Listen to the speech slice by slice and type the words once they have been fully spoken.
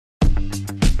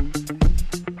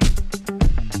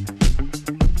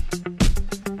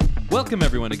Welcome,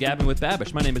 everyone, to Gabbing with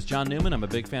Babish. My name is John Newman. I'm a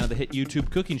big fan of the hit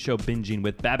YouTube cooking show Binging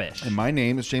with Babish. And my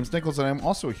name is James Nichols, and I'm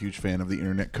also a huge fan of the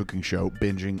internet cooking show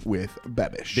Binging with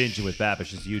Babish. Binging with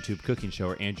Babish is a YouTube cooking show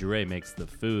where Andrew Ray makes the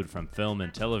food from film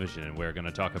and television, and we're going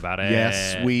to talk about it.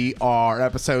 Yes, we are.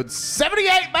 Episode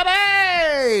 78,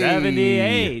 baby!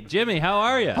 78. Jimmy, how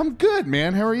are you? I'm good,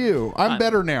 man. How are you? I'm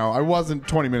better now. I wasn't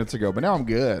 20 minutes ago, but now I'm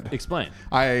good. Explain.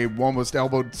 I almost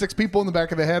elbowed 6 people in the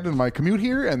back of the head in my commute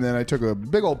here, and then I took a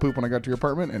big old poop when I got to your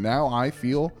apartment, and now I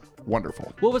feel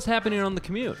wonderful. What was happening on the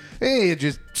commute? Hey,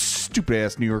 just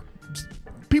stupid-ass New York.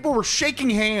 People were shaking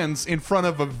hands in front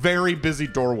of a very busy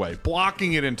doorway,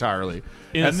 blocking it entirely.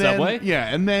 In a subway?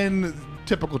 Yeah, and then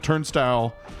typical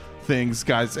turnstile things,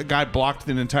 guys. A guy blocked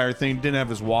the entire thing, didn't have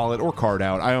his wallet or card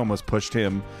out. I almost pushed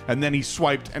him, and then he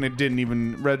swiped, and it didn't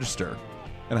even register.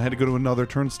 And I had to go to another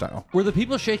turnstile. Were the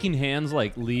people shaking hands,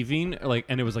 like, leaving, like,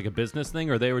 and it was like a business thing,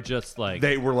 or they were just like...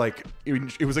 They were like,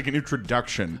 it was like an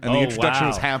introduction, and the introduction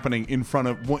was happening in front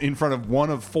of one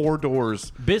of 4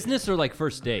 doors. Business or like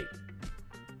first date?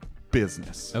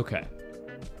 Business. Okay.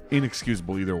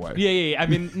 Inexcusable either way. Yeah. I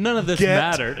mean, none of this Get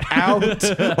mattered. out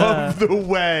of the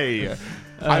way.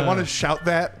 I want to shout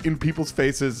that in people's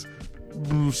faces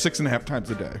 6.5 times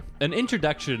a day. An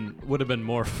introduction would have been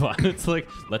more fun. It's like,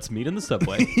 let's meet in the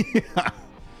subway. Yeah.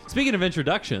 Speaking of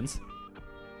introductions,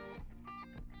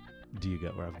 do you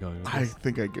get where I'm going with this? I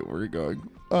think I get where you're going.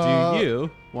 Do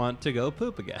you want to go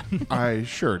poop again? I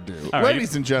sure do. All right.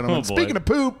 Ladies and gentlemen, speaking of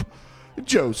poop,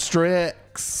 Joe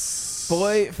Strix.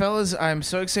 Boy, fellas, I'm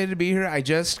so excited to be here. I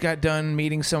just got done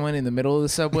meeting someone in the middle of the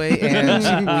subway, and we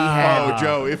had... Oh,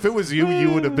 Joe, if it was you, you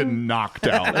would have been knocked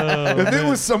out. If it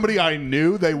was somebody I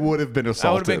knew, they would have been assaulted.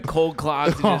 I would have been cold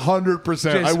clogged.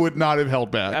 100%. I would not have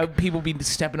held back. People be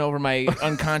stepping over my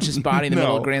unconscious body in the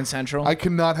middle of Grand Central. I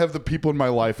cannot have the people in my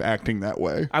life acting that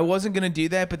way. I wasn't going to do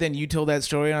that, but then you told that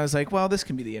story, and I was like, well, this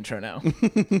can be the intro now.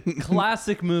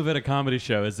 Classic move at a comedy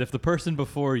show is if the person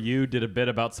before you did a bit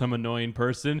about some annoying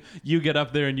person, you get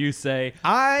up there and you say,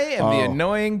 I am the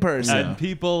annoying person. And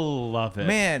people love it.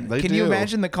 Man, They can do. you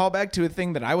imagine the callback to a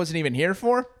thing that I wasn't even here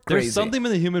for? Crazy. There's something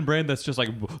in the human brain that's just like,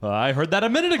 I heard that a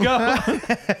minute ago.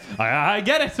 I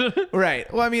get it.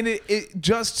 Right. Well, I mean, it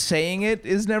just saying it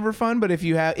is never fun, but if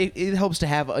you have, it helps to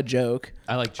have a joke.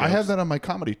 I like jokes. I have that on my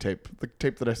comedy tape. The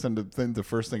tape that I send to the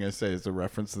first thing I say is a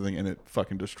reference to the thing, and it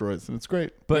fucking destroys, and it's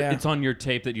great. But Yeah. it's on your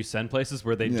tape that you send places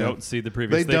where they don't see the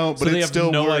previous They thing. don't, so but they it have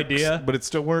still no works. idea. But it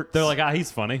still works. They're like,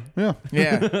 he's funny. Yeah.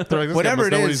 Yeah. They're like, this guy Whatever must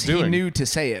it know what is, he's he doing. knew to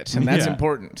say it, and that's Yeah.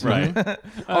 important. Right. I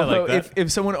Although, like that.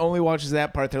 if someone only watches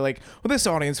that part, they're like, well, this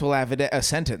audience will have a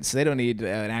sentence. They don't need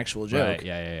an actual joke. Right,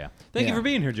 yeah. Thank you Yeah. for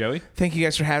being here, Joey. Thank you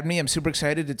guys for having me. I'm super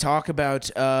excited to talk about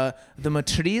the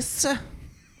Matrice.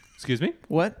 Excuse me?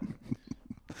 What?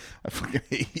 I fucking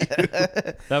hate you.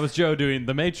 That was Joe doing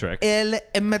The Matrix. El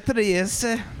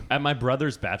Matrice. At my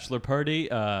brother's bachelor party,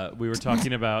 we were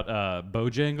talking about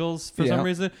Bojangles for some Yeah.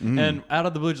 reason. And out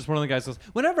of the blue, just one of the guys goes,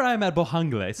 whenever I'm at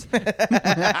Bojangles.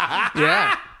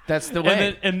 Yeah. That's the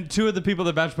way. and 2 of the people at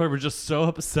the bachelor party were just so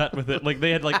upset with it. Like, they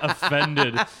had, like,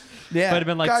 offended. Yeah. But had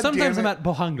been like, God sometimes damn I'm it. at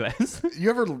Bojangles. You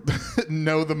ever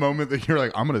know the moment that you're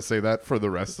like, I'm going to say that for the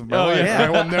rest of my Oh, life? yeah. I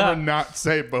will never not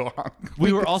say Bohong.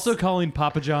 We were also calling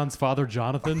Papa John's father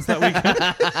Jonathan's that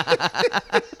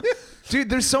weekend. Dude,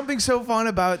 there's something so fun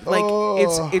about like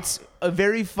it's a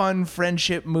very fun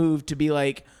friendship move to be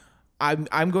like,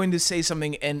 I'm going to say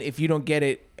something, and if you don't get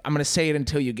it, I'm going to say it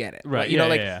until you get it. Right, You know, yeah,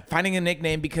 like yeah. finding a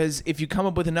nickname, because if you come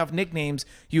up with enough nicknames,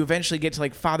 you eventually get to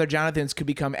like Father Jonathan's could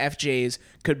become FJ's,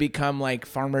 could become like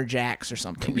Farmer Jack's or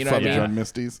something. You know what I Father mean? John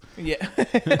Misty's. Yeah.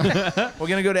 We're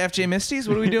going to go to FJ Misty's?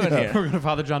 What are we doing here? We're going to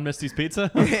Father John Misty's Pizza.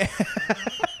 What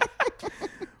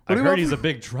I do we heard want he's for- a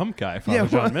big Trump guy, Father Yeah,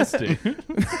 John Misty.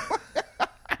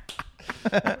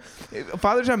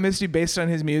 Father John Misty, based on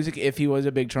his music, if he was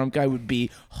a big Trump guy, would be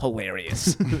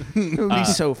hilarious. It would be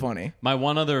so funny. My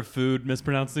one other food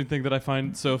mispronouncing thing that I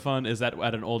find so fun is that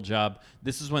at an old job,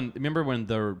 this is when, remember when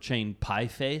the chain Pie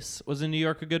Face was in New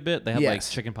York a good bit? They had like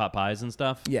Yes. chicken pot pies and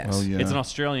stuff. Yes. Oh, yeah. It's an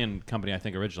Australian company, I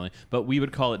think, originally, but we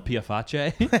would call it Piaface.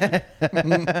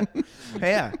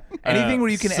 Yeah. Anything where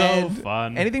you can so add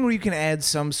fun. anything where you can add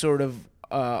some sort of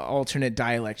alternate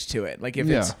dialect to it. Like if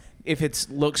Yeah. it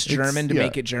looks German to yeah.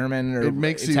 make it German, or It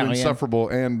makes Italian. you insufferable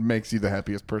and makes you the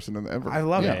happiest person in the ever. I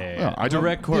love it. Yeah. I don't-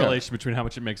 Direct correlation between how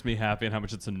much it makes me happy and how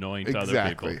much it's annoying to other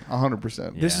Exactly. people.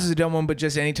 100%. This Yeah. is a dumb one, but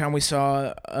just anytime we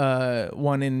saw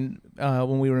one in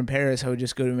when we were in Paris, I would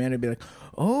just go to Amanda and be like,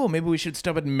 "Oh, maybe we should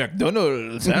stop at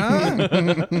McDonald's." Huh?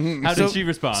 How did she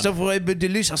respond? So for a bit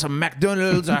delicious, a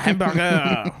McDonald's, a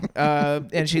hamburger,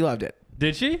 and she loved it.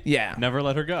 Did she? Yeah. Never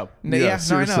let her go. No, yeah,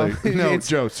 seriously. no, I know. No, It's-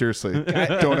 Joe, seriously.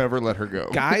 Don't ever let her go.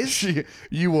 Guys?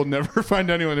 You will never find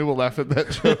anyone who will laugh at that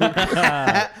joke.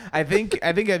 I think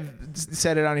I've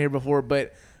said it on here before,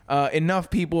 but enough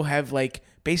people have like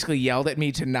basically yelled at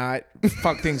me to not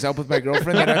fuck things up with my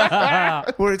girlfriend.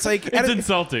 Where it's like It's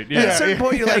insulting. At Yeah. a certain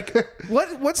point, you're like, what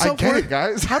I self get worth, it,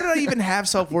 guys. How did I even have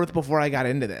self worth before I got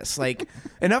into this? Like,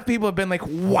 enough people have been like,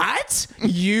 what?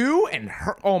 You and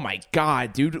her? Oh my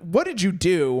god, dude, what did you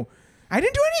do? I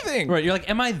didn't do anything. Right. You're like,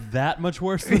 am I that much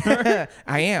worse than her?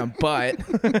 I am, but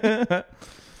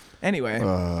anyway,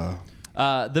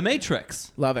 The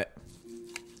Matrix. love it.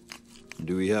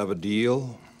 Do we have a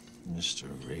deal, Mr.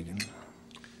 Reagan?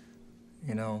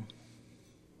 You know,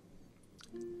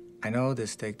 I know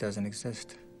this steak doesn't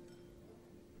exist.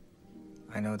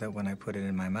 I know that when I put it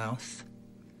in my mouth,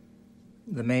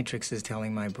 the Matrix is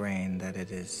telling my brain that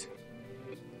it is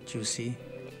juicy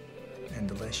and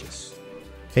delicious.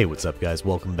 Hey, what's up, guys?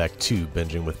 Welcome back to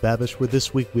Binging with Babish, where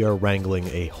this week we are wrangling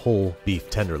a whole beef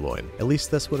tenderloin. At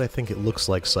least that's what I think it looks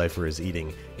like Cypher is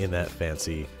eating in that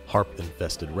fancy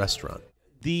harp-infested restaurant.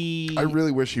 I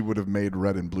really wish he would have made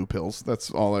red and blue pills. That's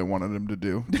all I wanted him to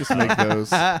do. Just make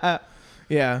those. Yeah,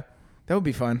 that would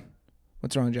be fun.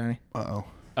 What's wrong, Johnny? Uh-oh.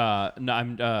 No,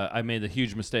 I made the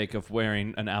huge mistake of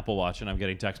wearing an Apple Watch, and I'm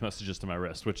getting text messages to my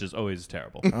wrist, which is always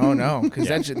terrible. Oh no, because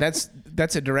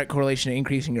that's a direct correlation to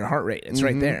increasing your heart rate. It's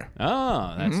right there.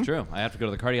 Oh, that's true. I have to go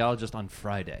to the cardiologist on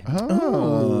Friday.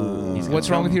 Oh,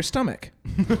 what's wrong with your stomach?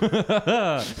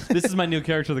 This is my new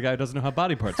character, the guy who doesn't know how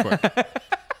body parts work.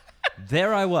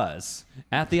 There I was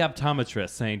at the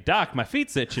optometrist saying, "Doc, my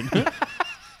feet's itching."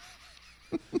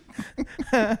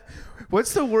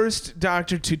 What's the worst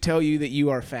doctor to tell you that you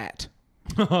are fat?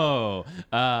 Oh,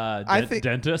 I think-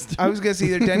 dentist. I was gonna say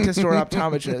either dentist or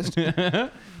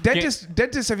optometrist.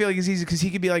 Dentist, I feel like is easy because he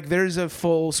could be like, "There's a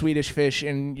full Swedish fish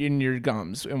in your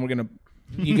gums, and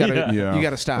you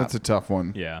gotta stop." That's a tough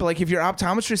one. Yeah. But like, if your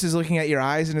optometrist is looking at your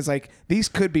eyes and it's like, "These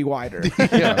could be wider."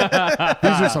 Yeah.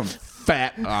 These are some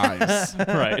fat eyes.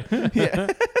 Right.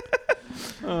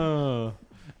 Yeah.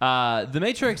 The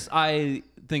Matrix, I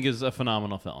think, is a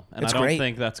phenomenal film, and It's I don't great.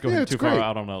 think that's going it's too far great.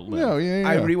 out on a limb. No, yeah.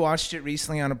 I rewatched it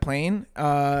recently on a plane.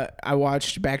 I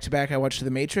watched back to back. I watched The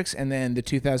Matrix and then the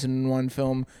 2001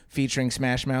 film featuring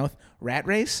Smash Mouth, Rat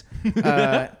Race,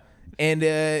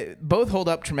 and both hold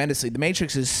up tremendously. The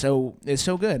Matrix is so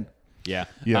good. Yeah.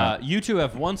 Yeah. You two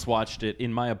have once watched it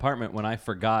in my apartment when I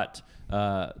forgot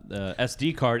the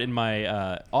SD card in my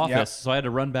office, Yep. so I had to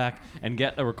run back and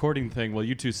get a recording thing while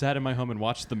you two sat in my home and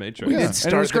watched The Matrix. Yeah. did And it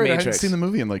start was The great. I hadn't Matrix. seen the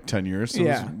movie in like 10 years, so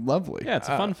Yeah. it was lovely. Yeah, it's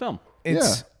a fun film.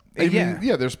 It's I mean,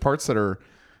 there's parts that are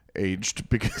aged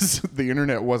because the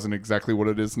internet wasn't exactly what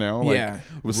it is now. Like, Yeah.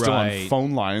 it was still on Right.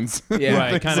 phone lines. Yeah. Right,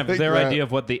 Things kind of like their that. idea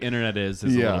of what the internet is a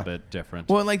Yeah. little bit different.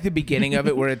 Well, like the beginning of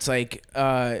it, where it's like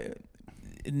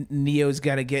Neo's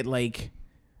got to get like,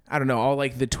 I don't know, all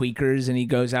like the tweakers, and he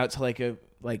goes out to like a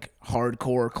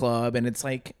hardcore club, and it's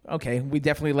like, okay, we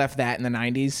definitely left that in the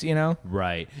 90s, you know?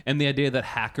 Right. And the idea that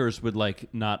hackers would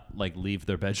not leave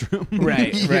their bedroom.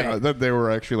 Right, Yeah, right. that they were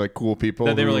actually like cool people.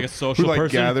 That they were who- like a social who like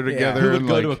person. gather Yeah. together Who would and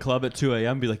go like, to a club at 2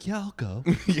 a.m. and be like, yeah, I'll go.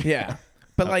 Yeah.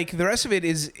 But like the rest of it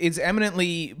is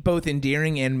eminently both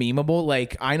endearing and memeable.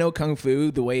 Like, I Know Kung Fu,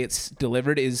 the way it's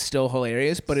delivered is still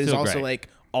hilarious, but it's Still also great. like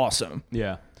awesome.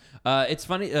 Yeah. It's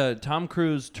funny. Tom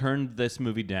Cruise turned this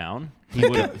movie down. He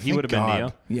would have been God.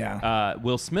 Neo. Yeah.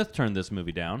 Will Smith turned this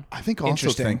movie down. I think also,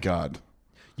 Interesting. thank God.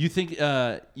 You think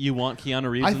you want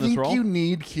Keanu Reeves I in this think role? you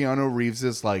need Keanu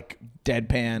Reeves's like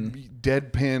Deadpan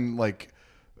deadpan like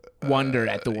wonder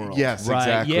at the world. yes, Right?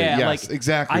 exactly. Yeah. Yes, like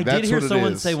exactly. I That's did hear what it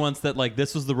someone is. say once that like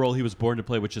this was the role he was born to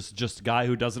play, which is just a guy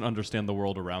who doesn't understand the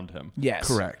world around him. Yes.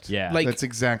 Correct. Yeah. Like, That's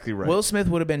exactly right. Will Smith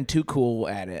would have been too cool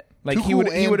at it. Like Too he would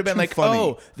cool he and would have been too like, funny.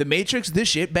 "Oh, The Matrix, this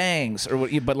shit bangs," or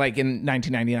what? But like in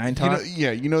 1999 you talk. know,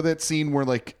 yeah, you know that scene where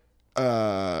like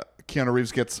Keanu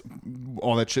Reeves gets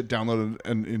all that shit downloaded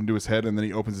and into his head, and then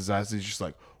he opens his eyes and he's just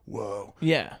like, "Whoa."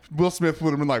 Yeah. Will Smith would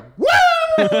have been like, "Woo!"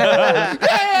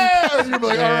 yeah! And you'd be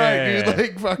like, "All right, dude,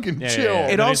 like fucking chill."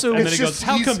 It also- and then it's he goes, just-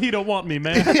 "How he's- come he don't want me,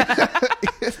 man?"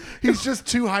 He's just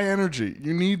too high energy.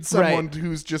 You need someone Right.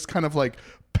 who's just kind of like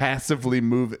passively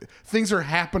moving. Things are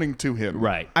happening to him.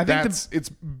 Right. I think it's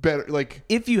better. Like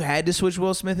If you had to switch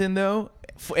Will Smith in though,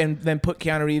 and then put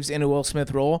Keanu Reeves in a Will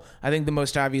Smith role, I think the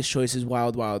most obvious choice is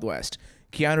Wild Wild West.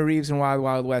 Keanu Reeves in Wild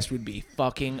Wild West would be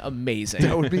fucking amazing.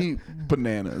 that would be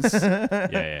bananas.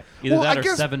 yeah. Either Well, that I or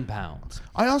guess- 7 pounds.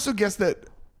 I also guess that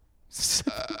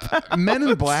Men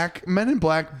in Black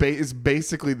is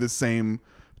basically the same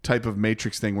type of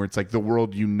Matrix thing where it's like the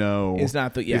world Is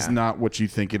not is not what you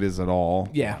think it is at all.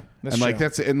 Yeah, that's and like true.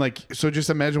 that's and like so just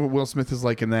imagine what Will Smith is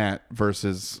like in that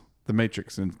versus the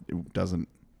Matrix, and it doesn't.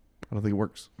 I don't think it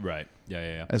works Right.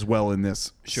 Yeah. as well in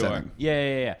this Sure. setting.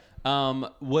 Yeah.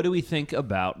 What do we think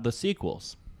about the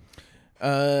sequels?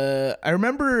 I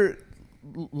remember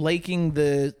liking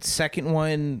the second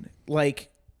one, like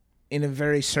in a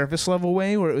very surface level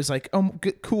way, where it was like, oh,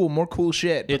 cool, more cool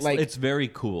shit. But It's very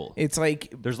cool. it's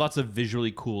like, There's lots of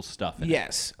visually cool stuff in it.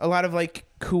 yes, a lot of like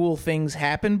cool things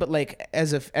happen, but like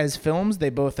as films, they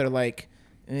both are like,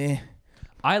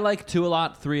 I like 2 a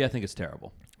lot. 3, I think is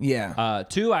terrible. yeah,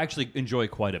 2, I actually enjoy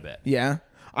quite a bit. yeah.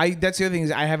 That's the other thing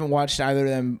is I haven't watched either of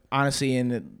them honestly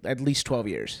in at least 12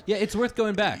 years. Yeah, it's worth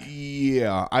going back.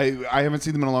 Yeah, I haven't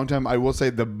seen them in a long time. I will say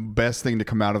the best thing to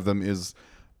come out of them is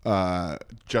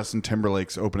Justin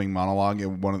Timberlake's opening monologue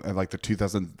in one of like the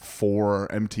 2004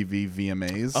 MTV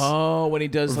VMAs. Oh, when he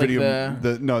does like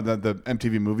the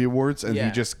MTV Movie Awards, and Yeah.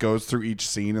 he just goes through each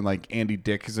scene, and like Andy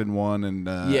Dick is in one, and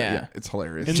Yeah. it's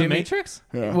hilarious. In the Matrix?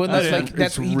 Yeah. well, that's Yeah. like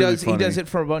that's It's he really does. He funny. does it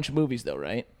for a bunch of movies though,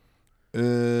 right?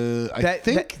 I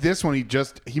think this one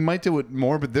he might do it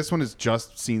more, but this one is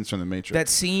just scenes from the Matrix. That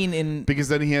scene in because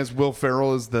then he has Will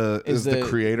Ferrell as the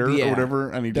creator yeah. or whatever,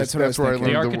 and he That's just what I was where I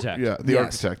thinking. learned The architect. the Yes.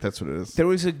 architect. That's what it is. there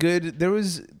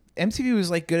was MTV was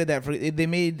like good at that. They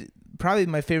made probably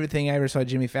my favorite thing I ever saw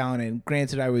Jimmy Fallon in.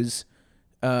 Granted, I was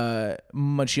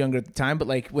much younger at the time, but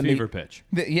like when Fever Pitch.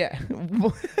 yeah.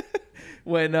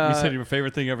 When You said your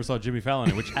favorite thing you ever saw Jimmy Fallon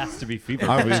in, which has to be Fever Pitch.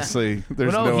 Obviously,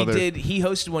 there's well, no he other. he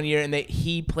hosted one year and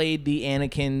he played the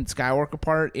Anakin Skywalker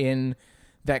part in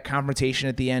that confrontation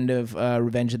at the end of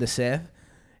Revenge of the Sith.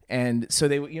 And so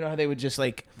they, how they would just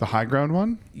like, The high ground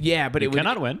one? yeah, but it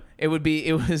cannot win. It was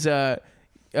Ewan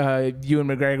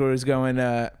McGregor was going,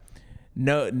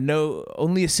 no,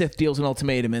 only a Sith deals an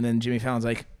ultimatum. And then Jimmy Fallon's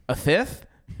like, a fifth?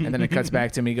 And then it cuts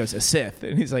back to him. He goes, a Sith.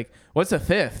 And he's like, what's a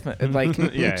fifth? And like,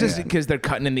 just because they're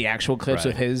cutting in the actual clips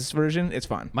Right. of his version. It's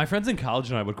fun. My friends in college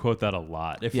and I would quote that a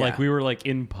lot. If Yeah. like we were like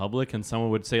in public and someone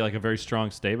would say like a very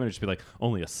strong statement, it'd just be like,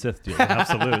 only a Sith deals in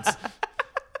absolutes.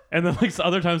 And then like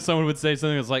other times someone would say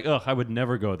something that's like, ugh, I would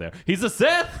never go there. He's a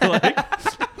Sith. Like,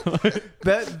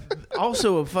 That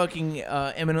also a fucking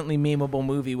eminently memeable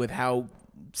movie with how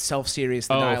self-serious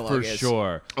the oh, dialogue for is.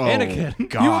 sure. Oh, Anakin.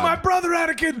 God. You were my brother,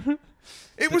 Anakin.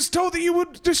 It was told that you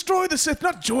would destroy the Sith,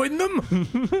 not join them.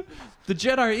 The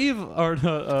Jedi are evil. Or,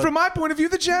 From my point of view,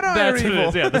 the Jedi are that's what it evil.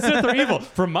 is. Yeah, the Sith are evil.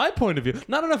 From my point of view.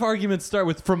 Not enough arguments start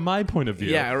with from my point of view.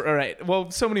 Yeah, all right.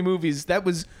 Well, so many movies. That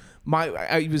was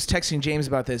I was texting James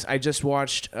about this. I just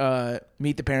watched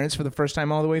Meet the Parents for the first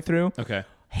time all the way through. Okay.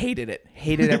 Hated it.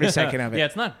 Hated every second of it. Yeah,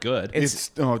 it's not good. It's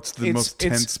the most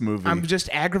tense movie. I'm just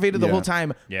aggravated the Yeah. whole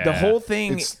time. Yeah. The whole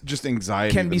thing It's just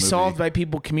anxiety. can of be the movie. solved by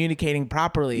people communicating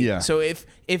properly. Yeah. So if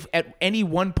at any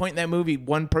one point in that movie,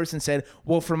 one person said,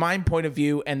 well, from my point of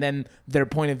view, and then their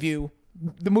point of view,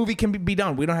 the movie can be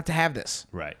done. We don't have to have this.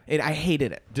 Right. I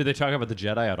hated it. Did they talk about the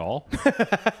Jedi at all?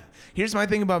 Here's my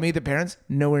thing about Meet the Parents.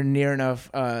 Nowhere near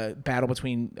enough battle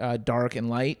between dark and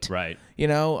light. Right.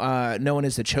 No one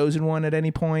is the chosen one at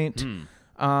any point.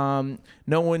 No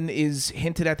one is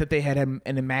hinted at that they had an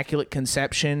immaculate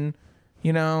conception.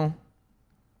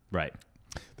 Right.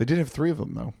 They did have 3 of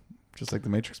them though, just like the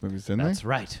Matrix movies, didn't That's they?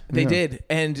 right. They Yeah.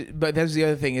 did, but that's the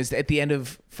other thing is that at the end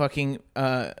of fucking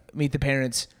Meet the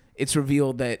Parents, it's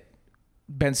revealed that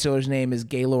Ben Stiller's name is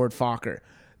Gaylord Fokker.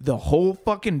 The whole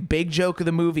fucking big joke of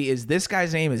the movie is this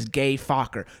guy's name is Gay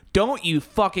Fokker. Don't you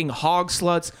fucking hog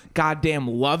sluts goddamn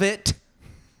love it?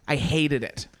 I hated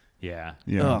it. Yeah.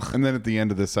 Yeah. Ugh. And then at the end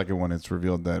of the second one, it's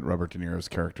revealed that Robert De Niro's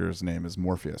character's name is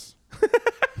Morpheus.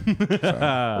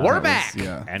 We're back.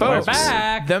 yeah. And Folks, we're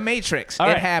back. The Matrix. All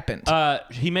it right. happened.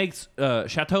 He makes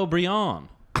Chateaubriand.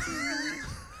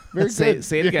 Very Say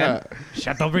good. it again. Yeah.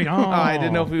 Chateaubriand. Oh, I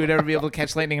didn't know if we would ever be able to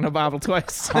catch lightning in a bottle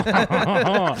twice.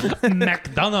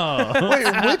 McDonough.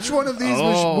 Wait, which one of these?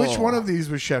 Oh. Which one of these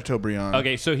was Chateaubriand?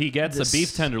 Okay, so he gets a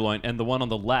beef tenderloin, and the one on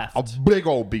the left A big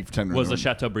old beef tenderloin. was a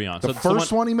Chateaubriand. The So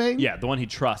first one he made? Yeah, the one he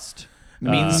trusts. It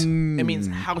means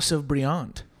House of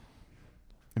Briand.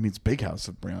 It means Big House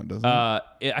of Briand, doesn't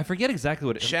it? I forget exactly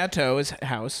what it Chateau is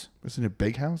house. Isn't it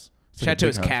Big House? It's like a Chateau big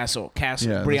is house. castle. Castle.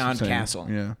 Yeah, that's Briand what I'm saying. Castle.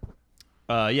 Yeah.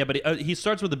 Yeah, but he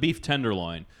starts with a beef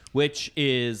tenderloin, which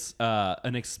is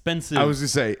an expensive. I was going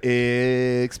to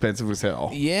say, expensive as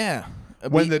hell. Yeah.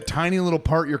 When the tiny little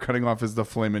part you're cutting off is the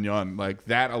filet mignon, like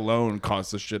that alone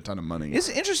costs a shit ton of money. It's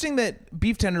interesting that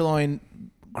beef tenderloin,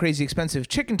 crazy expensive.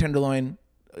 Chicken tenderloin,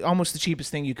 almost the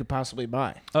cheapest thing you could possibly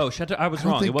buy. Oh, Chateau. I was I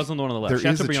don't wrong. It think wasn't the one on the left. There is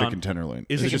a Chateaubriand chicken tenderloin.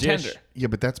 Is Chicken a dish. tender. Yeah,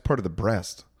 but that's part of the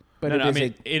breast. But No, it no, I is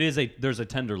mean, it is a. There's a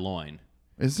tenderloin.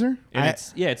 Is there? And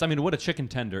it's I mean what a chicken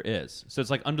tender is. So it's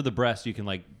like under the breast you can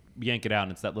like yank it out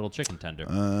and it's that little chicken tender.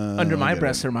 Under my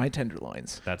breasts are my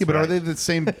tenderloins. That's Yeah, but right. are they the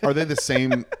same? Are they the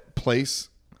same place?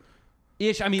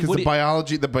 Ish, I mean Because the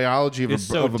biology of It's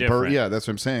so a bird. different. Yeah, that's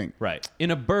what I'm saying. right. In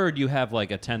a bird you have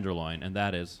like a tenderloin and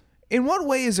that is In what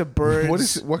way is a bird? What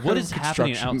what kind is of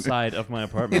happening construction? outside of my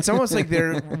apartment. It's almost like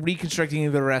they're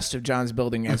reconstructing the rest of John's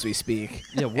building as we speak.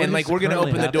 Yeah, what and like is we're gonna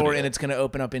currently open the door happening? and it's gonna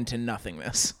open up into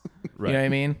nothingness. Right. You know what I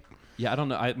mean? Yeah, I don't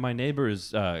know. My neighbor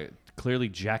is clearly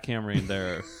jackhammering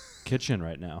their kitchen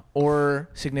right now. Or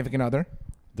significant other.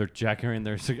 They're jackhammering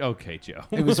their okay, Joe.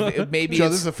 It was maybe Joe,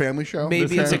 it's, this is a family show.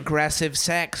 maybe it's Okay. aggressive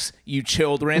sex, you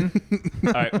children.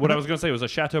 All right, what I was going to say was a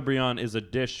Chateaubriand is a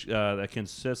dish that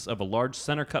consists of a large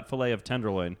center cut fillet of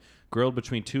tenderloin grilled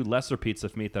between two lesser pieces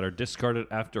of meat that are discarded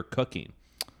after cooking,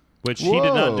 which he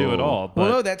did not do at Whoa. all. But Well,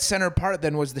 no, that center part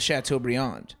then was the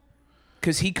Chateaubriand,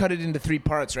 because he cut it into 3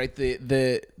 parts, right?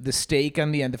 The steak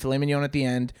on the end, the filet mignon at the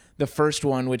end, the first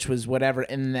one, which was whatever,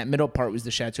 and then that middle part was the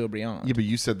Chateaubriand. Yeah, but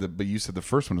you said the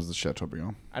first one was the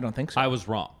Chateaubriand. I don't think so. I was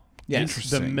wrong. Yes.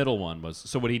 Interesting. The middle one was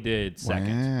so what he did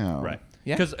second. Wow. Right.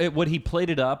 Yeah. Because what he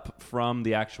plated up from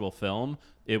the actual film,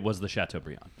 it was the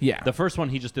Chateaubriand. Yeah. The first one,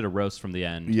 he just did a roast from the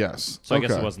end. Yes. So I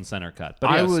guess Okay. it wasn't center cut. But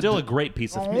I yeah, would- still a great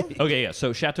piece of meat. Okay, yeah.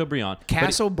 So Chateaubriand. but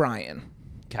Castle Bryan.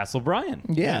 Castle Bryan.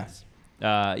 Yeah. Yes.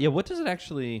 Yeah, what does it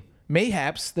actually...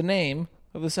 Mayhaps the name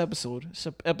of this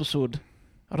episode.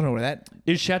 I don't know where that.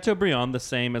 Is Chateaubriand the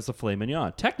same as the filet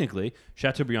mignon? Technically,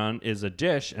 Chateaubriand is a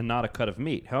dish and not a cut of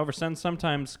meat. However, since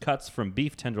sometimes cuts from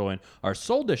beef tenderloin are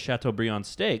sold as Chateaubriand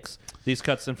steaks, these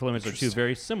cuts and filet mignons are two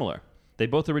very similar. They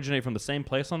both originate from the same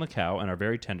place on the cow and are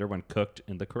very tender when cooked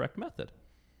in the correct method.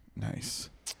 Nice.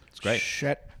 It's great.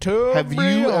 Chateaubriand. Have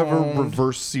you ever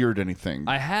reverse seared anything?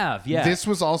 I have, yeah. This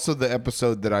was also the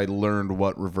episode that I learned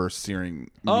what reverse searing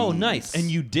Oh, means. nice. And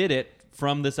you did it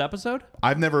from this episode?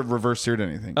 I've never reverse seared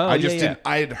anything. Oh, I just yeah, yeah. didn't.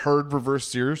 I had heard reverse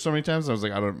sear so many times. I was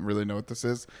like, I don't really know what this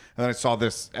is. And then I saw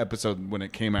this episode when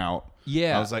it came out.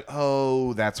 Yeah. I was like,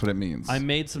 oh, that's what it means. I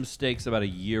made some steaks about a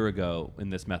year ago in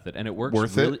this method, and it works.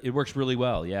 Worth it? It works really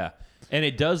well, yeah. And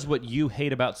it does what you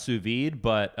hate about sous vide,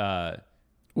 but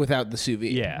Without the sous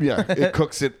vide. yeah, Yeah, it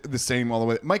cooks it the same all the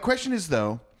way. My question is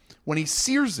though, when he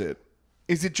sears it,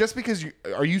 is it just because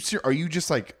are you just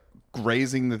like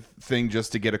grazing the thing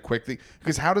just to get a quick thing?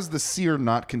 Because how does the sear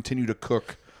not continue to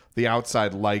cook the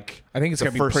outside like I think it's the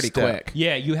gonna be first pretty step? quick.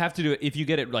 Yeah, you have to do it if you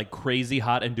get it like crazy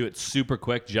hot and do it super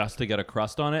quick just to get a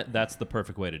crust on it. That's the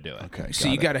perfect way to do it. Okay, So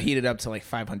you got to heat it up to like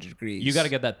 500 degrees. You got to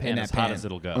get that pan in as that hot pan. as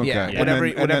it'll go. Okay. Yeah, And whatever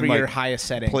then, whatever like, your highest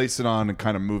setting. place it on and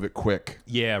kind of move it quick.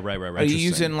 Yeah, right. Are you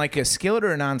using like a skillet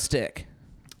or a non-stick?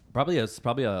 Probably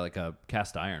like a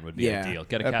cast iron would be Yeah, ideal.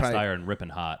 Get a that cast probably- iron ripping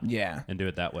hot. Yeah. and do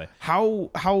it that way.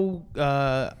 How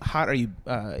hot are you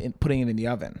putting it in the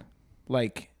oven?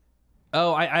 Like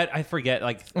Oh, I forget.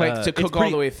 Like to it's cook all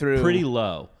the way through. Pretty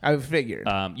low. I figured.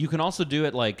 You can also do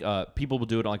it like people will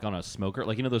do it like on a smoker,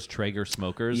 like you know those Traeger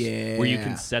smokers, where you Yeah.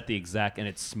 can set the exact and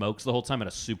it smokes the whole time at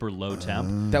a super low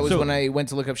temp. that was So- when I went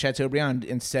to look up Chateaubriand.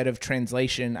 Instead of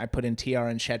translation, I put in TR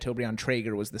and Chateaubriand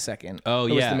Traeger was the second. Oh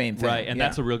It yeah, was the main thing. right, and Yeah.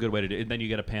 that's a real good way to do it. And then you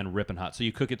get a pan ripping hot, so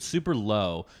you cook it super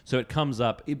low, so it comes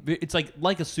up. It's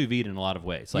like a sous vide in a lot of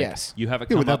ways. Like Yes. you have it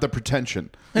Yeah, come without up. the pretension.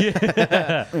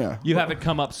 You have it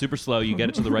come up super slow. You get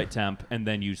it to the right temp, and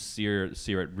then you sear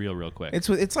it real quick.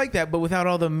 It's like that, but without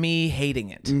all the me hating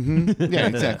it. Yeah,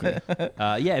 exactly.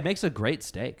 Yeah, it makes a great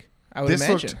steak. I would This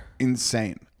imagine. looked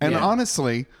insane. And Yeah.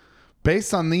 honestly,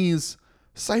 based on these,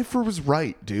 Cypher was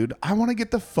right, dude. I want to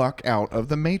get the fuck out of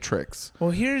the Matrix.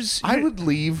 Well, I would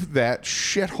leave that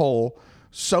shithole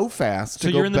so fast. So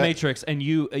to you're go in the back- Matrix, and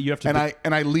you have to.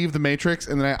 and I leave the Matrix,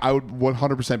 and then I would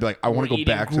 100% be like, I want to go eating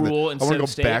back to the. gruel I instead want to of go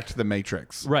steak? back to the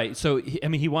Matrix. Right. So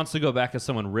he wants to go back as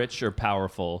someone rich or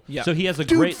powerful. Yeah. So he has a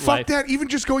Dude, great fuck life. that. Even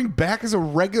just going back as a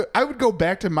regular, I would go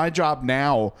back to my job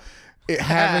now,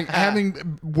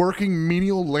 having working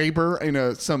menial labor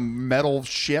in some metal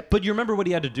ship. But you remember what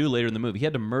he had to do later in the movie? He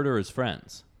had to murder his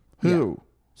friends. Who?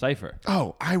 Cypher.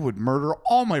 Oh, I would murder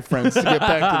all my friends to get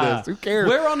back to this. Who cares?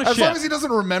 We're on a as ship. long as he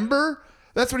doesn't remember.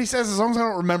 That's what he says. As long as I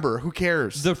don't remember, who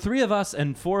cares? The three of us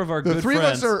and four of our The good three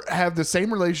friends. of us have the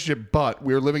same relationship, but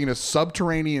we're living in a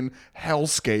subterranean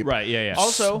hellscape. Right, yeah.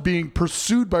 Also- being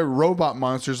pursued by robot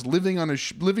monsters, living on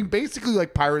living basically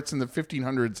like pirates in the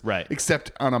 1500s. Right.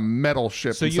 Except on a metal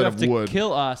ship So instead you have of to wood.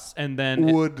 kill us, and then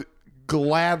Wood,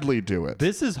 gladly do it.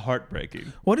 This is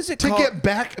heartbreaking. What is it To called? get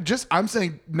back, I'm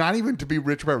saying not even to be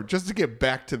rich forever, just to get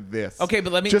back to this. Okay,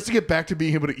 but let me- Just to get back to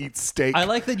being able to eat steak. I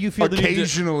like that you feel the need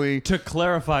occasionally. to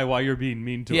clarify why you're being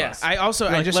mean to Yeah, us. I also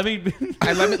Like, I just let me.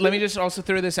 let me just also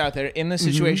throw this out there. In this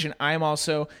situation, I am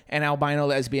also an albino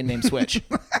lesbian named Switch.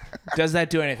 Does that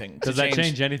do anything? Does that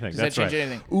change anything? Does That's that change right.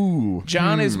 anything? Ooh.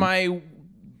 John is my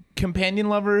companion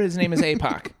lover. His name is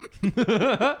APOC.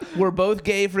 We're both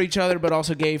gay for each other, but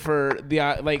also gay for the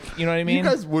you know what I mean? You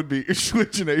guys would be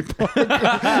switching a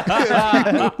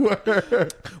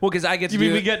Well, because I get to You mean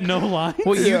do we it. get no lines?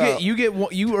 Well, Yeah. you I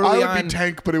early would on. be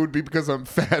Tank, but it would be because I'm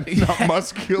fat, not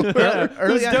muscular. Who's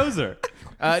early on,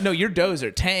 Dozer? no, you're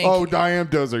Dozer. Tank. Oh, I am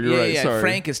Dozer. You're yeah, right. yeah. Sorry.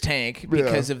 Frank is Tank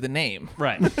because of the name.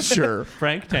 Right. Sure.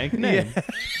 Frank Tank name.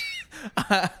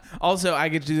 Also, I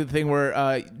get to do the thing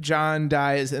where John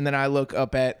dies, and then I look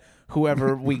up at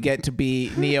whoever we get to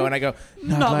be Neo, and I go,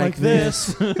 not like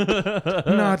this.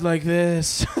 Not like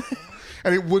this.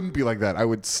 And it wouldn't be like that. I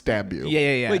would stab you.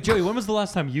 Yeah. Wait, Joey, when was the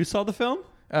last time you saw the film?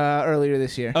 Earlier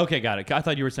this year. Okay, got it. I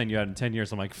thought you were saying you had in 10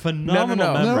 years. I'm like, phenomenal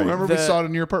No. No, memory. remember we The- saw it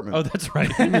in your apartment. Oh, that's right.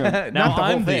 Not Now the whole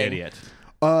I'm the thing. idiot.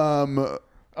 Oh,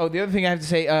 the other thing I have to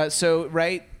say, so,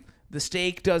 right, the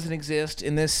steak doesn't exist.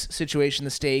 In this situation,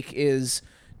 the steak is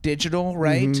digital,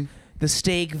 right? Mm-hmm. The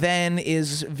steak then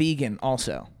is vegan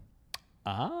also.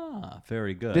 Ah,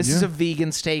 very good. This is a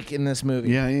vegan steak in this movie.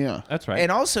 yeah. That's right.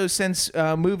 And also, since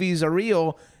movies are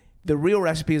real, the real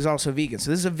recipe is also vegan. So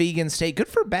this is a vegan steak. Good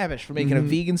for Babish for making a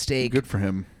vegan steak. Good for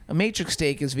him. A Matrix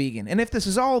steak is vegan. And if this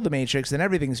is all the Matrix, then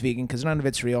everything's vegan because none of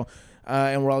it's real.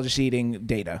 And we're all just eating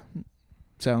data.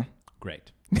 So,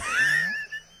 Great.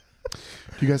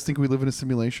 Do you guys think we live in a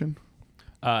simulation?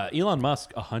 Elon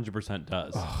Musk 100%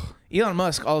 does. Elon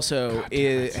Musk also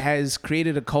has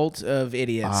created a cult of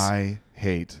idiots. I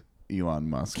hate Elon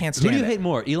Musk. Can't Who do stand you it. hate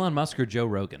more, Elon Musk or Joe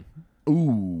Rogan?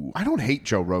 Ooh, I don't hate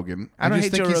Joe Rogan. I don't just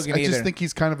hate think Joe he's- Rogan I just either. think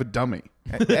he's kind of a dummy.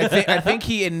 I think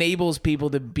he enables people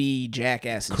to be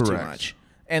jackasses too Correct. much.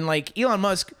 And like Elon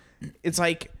Musk, it's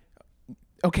like,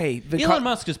 okay, Elon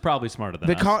Musk is probably smarter than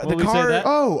the us. car- Will the we say car- that?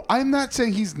 Oh, I'm not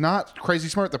saying he's not crazy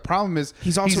smart. The problem is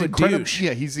He's also a douche.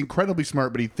 Yeah, he's incredibly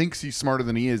smart, but he thinks he's smarter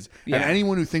than he is. Yeah. And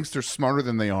anyone who thinks they're smarter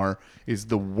than they are is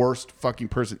the worst fucking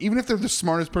person. Even if they're the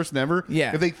smartest person ever,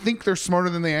 Yeah. if they think they're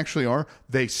smarter than they actually are,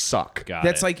 they suck. Got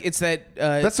That's it. like it's that.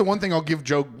 That's the one thing I'll give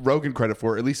Joe Rogan credit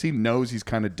for. At least he knows he's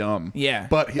kind of dumb. Yeah.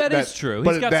 but That is true.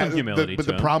 but He's got some humility But to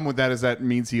the him. problem with that is that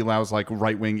means he allows like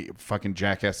right wing fucking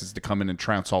jackasses to come in and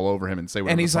trounce all over him and say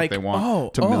whatever and the he's fuck like, they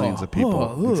want to oh, millions of people.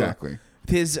 oh. Exactly.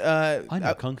 his. I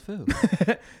know Kung Fu.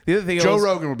 The other thing. Joe was,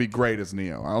 Rogan would be great as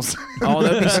Neo. I'll say. Oh,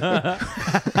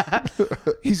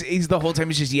 he's the whole time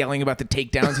he's just yelling about the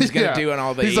takedowns he's gonna Yeah. do on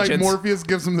all the He's like agents. Morpheus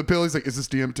gives him the pill. He's like, "Is this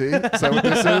DMT? Is that what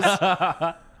this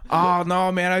is?" Oh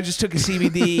no, man! I just took a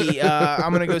CBD.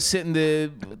 I'm gonna go sit in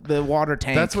the water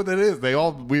tank. That's what it is. They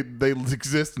all they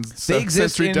exist in they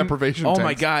exist sensory in. deprivation. Oh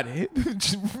my tanks. god,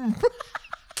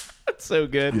 that's so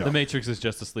good. Yeah. The Matrix is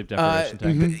just a sleep deprivation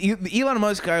tank. But Elon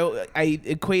Musk, I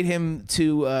equate him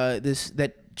to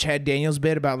that Chad Daniels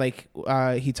bit about like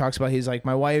he talks about he's like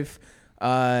my wife.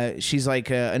 She's like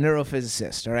a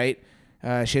neurophysicist. All right,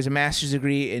 she has a master's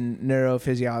degree in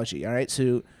neurophysiology. All right,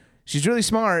 so she's really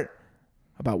smart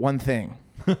about one thing.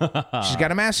 She's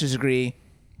got a master's degree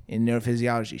in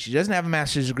neurophysiology. She doesn't have a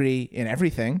master's degree in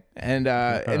everything. And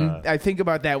I think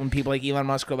about that when people like Elon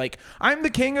Musk are like, I'm the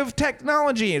king of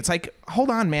technology. It's like, hold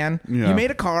on, man. Yeah. You made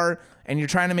a car and you're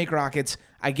trying to make rockets.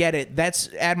 I get it. That's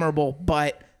admirable.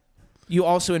 But you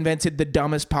also invented the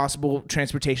dumbest possible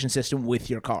transportation system with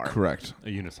your car. Correct. A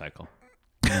unicycle.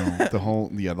 The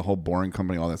whole boring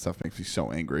company, all that stuff makes me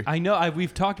so angry. I know.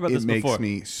 We've talked about this It makes before.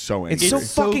 me so angry. It's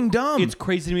so fucking dumb. It's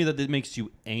crazy to me that it makes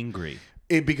you angry.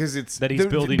 Because it's That he's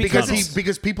building because tunnels.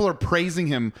 because people are praising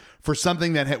him for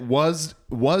something that was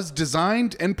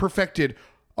designed and perfected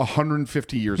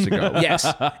 150 years ago. Yes.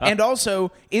 And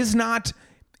also is not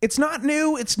it's not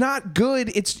new, it's not good.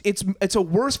 It's a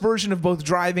worse version of both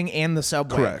driving and the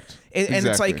subway. Correct. And it's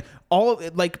Exactly. like all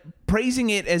like praising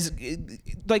it as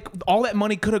like all that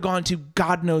money could have gone to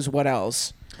God knows what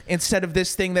else. Instead of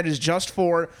this thing that is just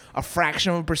for a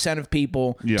fraction of a percent of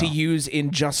people Yeah. to use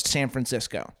in just San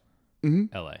Francisco.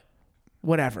 LA.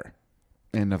 Whatever.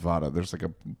 In Nevada, there's like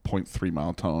a 0.3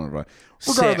 mile tunnel. In Nevada.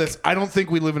 Regardless, I don't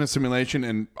think we live in a simulation,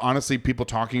 and honestly, people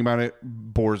talking about it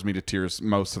bores me to tears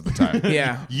most of the time.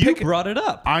 Yeah. You brought it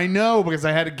up. I know, because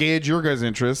I had to gauge your guys'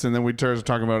 interest, and then we started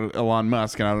talking about Elon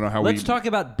Musk, and I don't know how Let's talk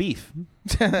about beef.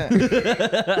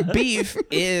 Beef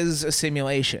is a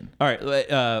simulation. All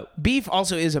right. Beef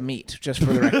also is a meat, just for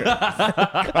the record.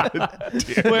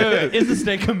 Wait. Is the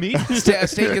steak a meat? A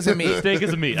steak is a meat. Steak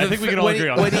is a meat. I think we can all When agree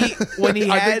on when that. When he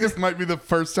I think had this might be the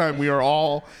first time we are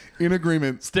all in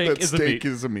agreement Steak that is a steak meat.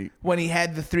 is a meat. when he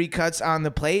had the 3 cuts on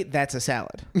the plate, that's a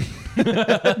salad.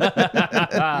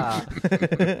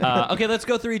 Okay, let's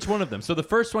go through each one of them. So the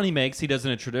first one he makes, he does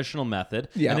in a traditional method,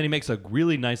 Yeah. and then he makes a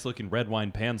really nice looking red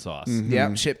wine pan sauce.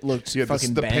 Yep, shit looked Yeah,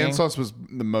 fucking the bang. pan sauce was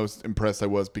the most impressed I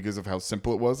was because of how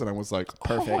simple it was, and I was like,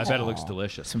 Perfect. I bet it looks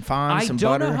delicious. Some fond, I some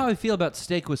don't butter. know how I feel about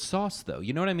steak with sauce, though.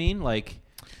 You know what I mean? Like,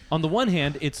 on the one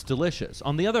hand, it's delicious.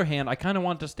 On the other hand, I kind of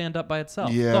want it to stand up by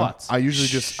itself. yeah. Thoughts? I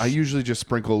usually just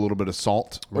sprinkle a little bit of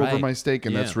salt over Right. my steak,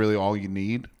 and that's Yeah. really all you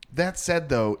need. That said,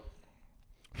 though,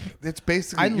 it's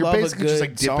basically I you're love a basically just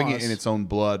like good dipping it sauce. in its own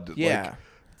blood. Yeah. Like,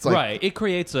 it's like, Right. It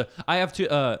creates a. I have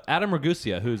to. Adam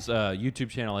Ragusia, whose YouTube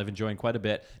channel I've enjoying quite a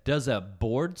bit, does a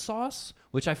board sauce,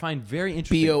 which I find very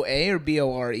interesting. BOA or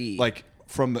BORE? Like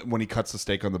from when he cuts the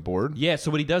steak on the board. Yeah,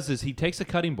 so what he does is he takes a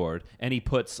cutting board and he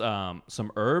puts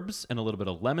some herbs and a little bit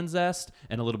of lemon zest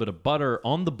and a little bit of butter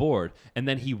on the board, and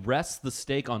then he rests the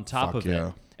steak on top Fuck of yeah.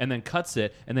 it, and then cuts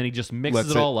it, and then he just mixes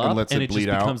Lets it all it- and up, lets it it bleed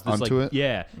just out becomes this onto like it?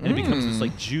 yeah, and it becomes this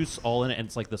like juice all in it, and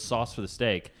it's like the sauce for the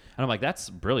steak. And I'm like, that's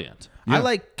brilliant. I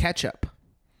like ketchup.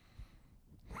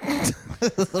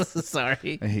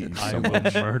 Sorry. I hate you I so will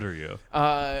much. murder you.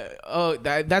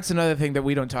 That's another thing that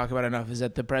we don't talk about enough is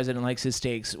that the president likes his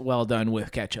steaks well done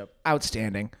with ketchup.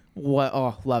 Outstanding. What?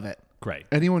 Oh, love it. Great.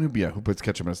 Anyone who puts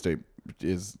ketchup on a steak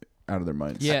is out of their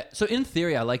minds. Yeah, so in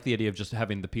theory, I like the idea of just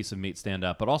having the piece of meat stand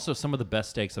up, but also some of the best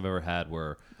steaks I've ever had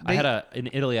were in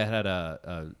Italy. I had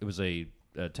it was a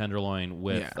tenderloin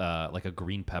with like a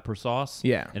green pepper sauce.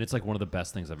 Yeah. and it's like one of the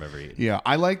best things I've ever eaten. Yeah,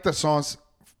 I like the sauce,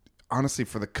 honestly,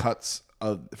 for the cuts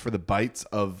for the bites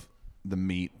of the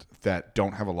meat that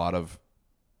don't have a lot of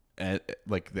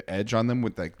like the edge on them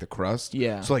with like the crust.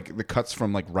 Yeah. So like the cuts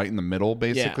from like right in the middle,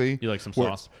 basically. You like some Where-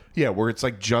 sauce? Yeah, where it's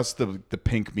like just the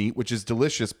pink meat, which is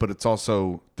delicious, but it's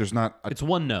also there's not a, It's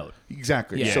one note.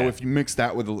 exactly. Yeah. So if you mix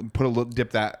that with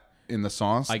dip that in the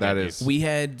sauce, I that get you. is We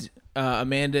had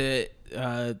Amanda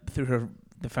through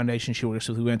the foundation she works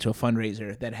with. We went to a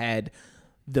fundraiser that had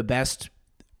the best,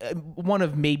 one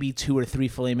of maybe 2 or 3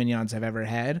 filet mignons I've ever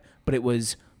had. But it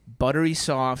was buttery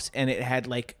soft, and it had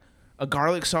like a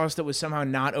garlic sauce that was somehow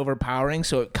not overpowering,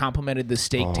 so it complemented the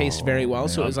steak taste very well.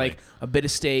 So it was like a bit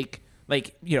of steak,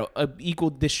 like a equal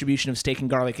distribution of steak and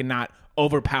garlic, and not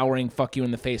overpowering fuck you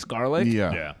in the face garlic.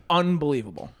 yeah.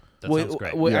 Unbelievable. That sounds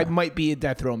great. It might be a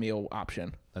death row meal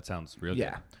option. That sounds real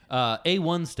Yeah. good.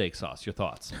 A1 steak sauce. Your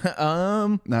thoughts?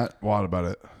 Not wild about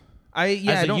it.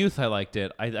 As a don't- youth, I liked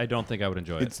it. I don't think I would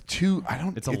enjoy It's it. too. I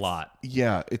don't. It's a lot.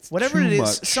 Yeah, it's whatever too it is,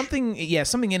 much. something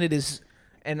in it is,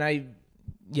 and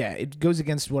it goes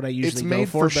against what I usually It's go made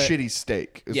for. for but shitty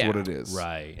steak, is Yeah. what it is.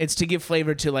 Right. It's to give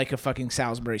flavor to like a fucking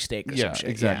Salisbury steak or Yeah, some shit.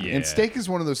 exactly. Yeah. And steak is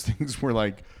one of those things where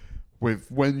like,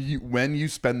 when you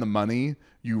spend the money,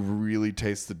 you really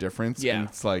taste the difference. Yeah. And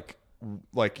it's like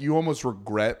you almost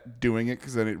regret doing it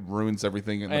because then it ruins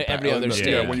everything. In the Every other steak,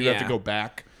 Yeah, when you have to yeah. go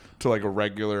back to like a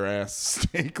regular ass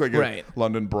steak, like Right. a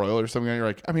London broil or something. You're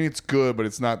like, I mean, it's good, but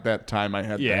it's not that time I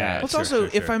had Yeah. that. Well, it's Sure, also sure,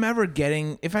 sure.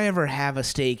 if I ever have a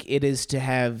steak, it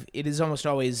is almost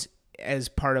always as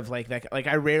part of like that. Like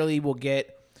I rarely will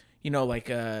get, like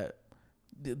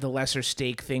the lesser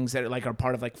steak things that are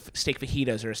part of like steak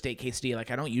fajitas or a steak quesadilla.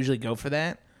 Like I don't usually go for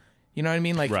that. You know what I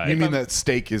mean? Like Right. You if mean I'm- that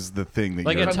steak is the thing that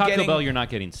Like you're at Taco getting- Bell, you're not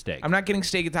getting steak. I'm not getting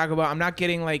steak at Taco Bell. I'm not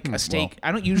getting like a steak.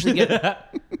 I don't usually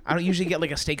get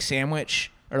like a steak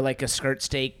sandwich or like a skirt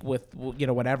steak with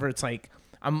whatever. It's like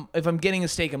if I'm getting a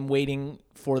steak, I'm waiting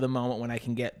for the moment when I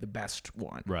can get the best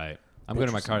one. Right. I'm going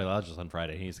to my cardiologist on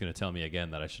Friday. He's going to tell me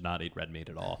again that I should not eat red meat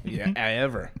at all. Yeah,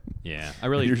 ever. Yeah. I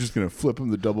really. You're just gonna flip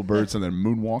them the double birds and then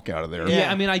moonwalk out of there. Yeah,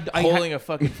 I mean, I holding a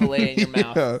fucking fillet in your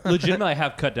mouth. legitimately I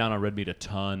have cut down on red meat a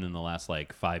ton in the last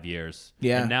like 5 years.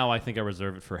 Yeah. And now I think I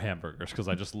reserve it for hamburgers because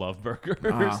I just love burgers.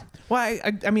 Well,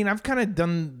 I mean, I've kind of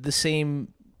done the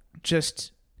same,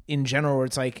 just in general. Where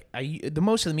it's like the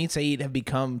most of the meats I eat have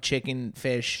become chicken,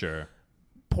 fish, Sure.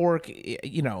 pork.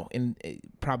 And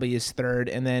probably is third,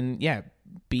 and then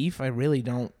beef. I really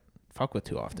don't fuck with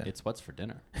too often. It's what's for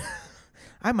dinner.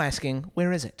 I'm asking,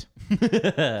 where is it?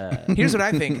 Here's what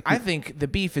I think. I think the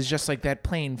beef is just like that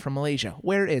plane from Malaysia.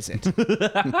 Where is it?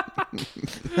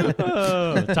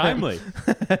 Timely.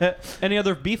 Any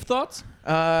other beef thoughts?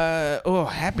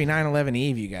 Happy 9/11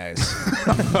 Eve, you guys.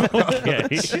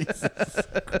 Okay.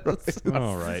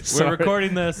 All right. Sorry. We're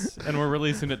recording this and we're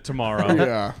releasing it tomorrow.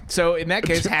 Yeah. So in that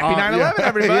case, happy 9/11,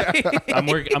 everybody.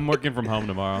 I'm working from home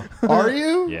tomorrow. Are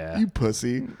you? Yeah. You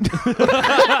pussy.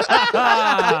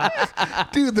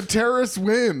 Dude, the terrorists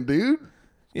win, dude.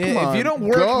 Yeah, Come if you on, don't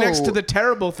work go. next to the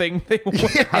terrible thing, they win.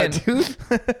 Yeah, dude.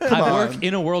 I work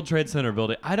in a World Trade Center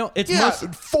building. It's Yeah,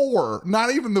 most, 4.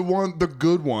 Not even the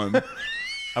good one.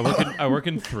 I work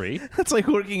in 3. That's like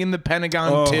working in the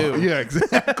Pentagon too. Yeah,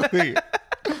 exactly.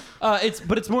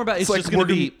 It's more about it's like just gonna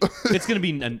be it's gonna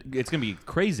be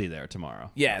crazy there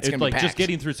tomorrow. Yeah, it's gonna be like packed. just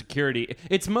getting through security.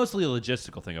 It's mostly a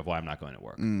logistical thing of why I'm not going to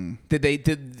work.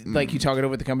 Did like you talk it over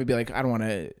with the company? Be like, I don't want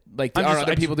to. Like, I'm are just-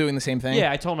 other I people just- doing the same thing?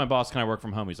 Yeah, I told my boss, "Can I work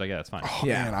from home?" He's like, "Yeah, that's fine."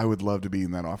 Yeah. Man, I would love to be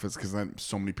in that office because then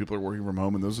so many people are working from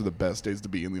home, and those are the best days to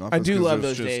be in the office. do 'cause love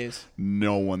there's those just days.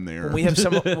 No one there. When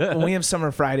we have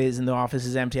summer Fridays and the office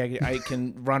is empty, I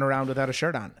can run around without a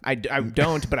shirt on. I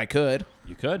don't, but I could.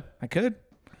 You could I could.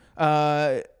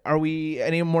 Are we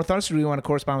any more thoughts, or do we want to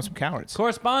correspond with some cowards?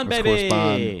 correspond, Let's baby.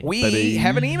 correspond. We Baby.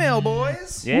 have an email,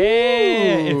 boys. Yeah,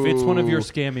 if it's one of your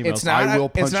scam emails. It's not. I will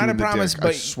punch it's not you a in the promise, dick. but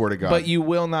I swear to God. but you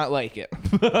will not like it.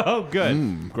 Oh,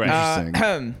 good. Great.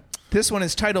 Interesting. This one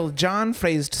is titled "John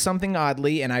phrased something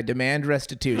oddly, and I demand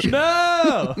restitution."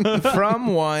 No. From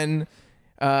one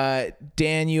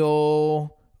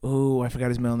Daniel. Ooh, I forgot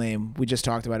his middle name. We just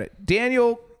talked about it.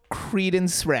 Daniel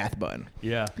Credence Rathbun.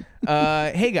 Yeah.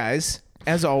 Hey guys,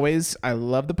 as always, I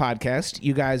love the podcast.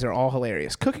 You guys are all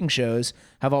hilarious. Cooking shows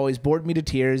have always bored me to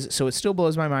tears, so it still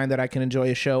blows my mind that I can enjoy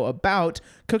a show about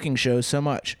cooking shows so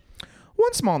much.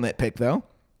 One small nitpick, though.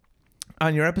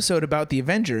 On your episode about the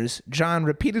Avengers, John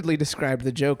repeatedly described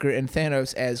the Joker and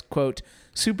Thanos as, quote,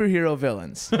 superhero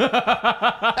villains.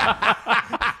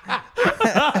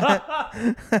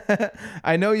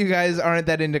 I know you guys aren't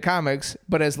that into comics,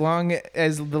 but as long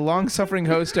as the long-suffering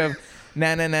host of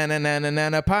Nana Nana Nana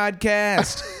Nana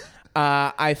podcast,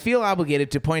 I feel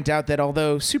obligated to point out that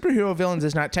although superhero villains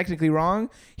is not technically wrong,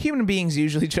 human beings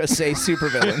usually just say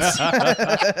supervillains.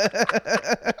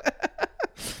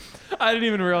 I didn't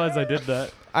even realize I did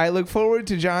that. I look forward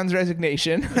to John's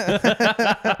resignation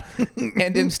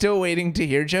and am still waiting to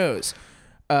hear Joe's.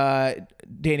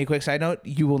 Danny, quick side note,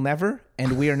 you will never,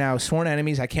 and we are now sworn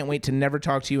enemies. I can't wait to never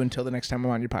talk to you until the next time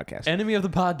I'm on your podcast. Enemy of the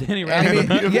pod, Danny Enemy,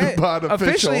 Rathbun. of the pod official.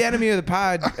 officially enemy of the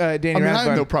pod, Danny I mean, I Rathbun.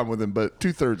 have no problem with him, but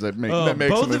 2/3 that makes Both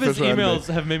him of his official enemy. emails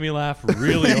have made me laugh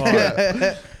really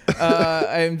hard.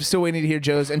 I'm still waiting to hear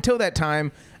Joe's. Until that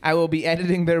time, I will be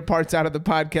editing their parts out of the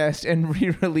podcast and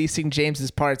re-releasing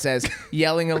James's parts as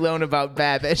yelling alone about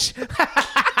Babish.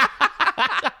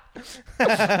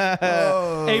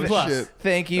 A plus. Shit.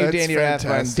 Thank you, That's Danny Rathbun.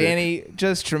 fantastic. Danny,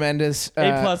 just tremendous.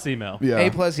 A plus email. Yeah. A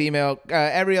plus email.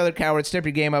 Every other coward, step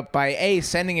your game up by A,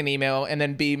 sending an email, and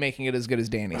then B, making it as good as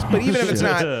Danny's. But even if it's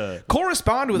not,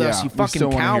 correspond with us, Yeah, you we fucking still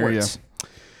wanna hear cowards.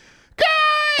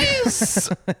 Guys!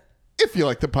 If you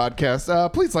like the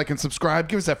podcast, please like and subscribe.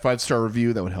 Give us that 5-star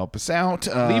review. That would help us out.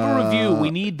 Leave a review. We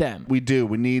need them. We do.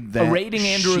 We need that. A rating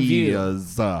and a review.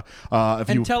 If you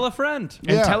And tell a friend.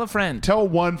 And tell a friend. Tell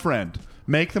one friend.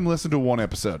 Make them listen to one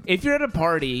episode. If you're at a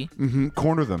party,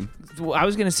 Corner them. I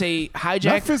was going to say Not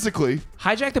hijack physically.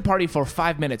 the party for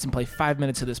 5 minutes and play 5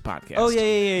 minutes of this podcast. Oh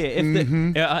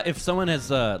yeah. If someone has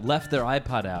left their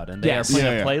iPod out and they Yes. are playing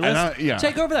Yeah, a yeah. playlist, And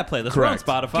take over that playlist. Correct.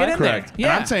 We're on Spotify. Get in there. Correct. Yeah.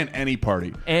 And I'm saying any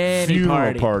party. Any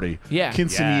Funeral party. Yeah.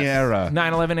 Quinceañera.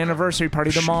 9/11 anniversary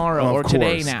party tomorrow Of or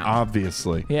today course, now.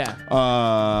 Obviously. Yeah.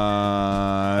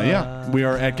 Yeah. We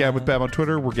are at Gavin with Bab on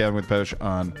Twitter. We're Gavin with Babish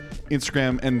on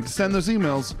Instagram. And send those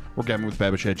emails. We're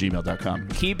GavinWithBabish@gmail.com.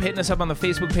 Keep hitting us up on the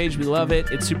Facebook page. We love it.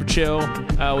 It's super chill.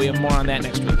 We have more on that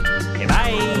next week. Okay,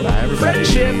 bye. Bye, everybody.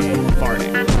 Friendship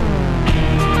farting.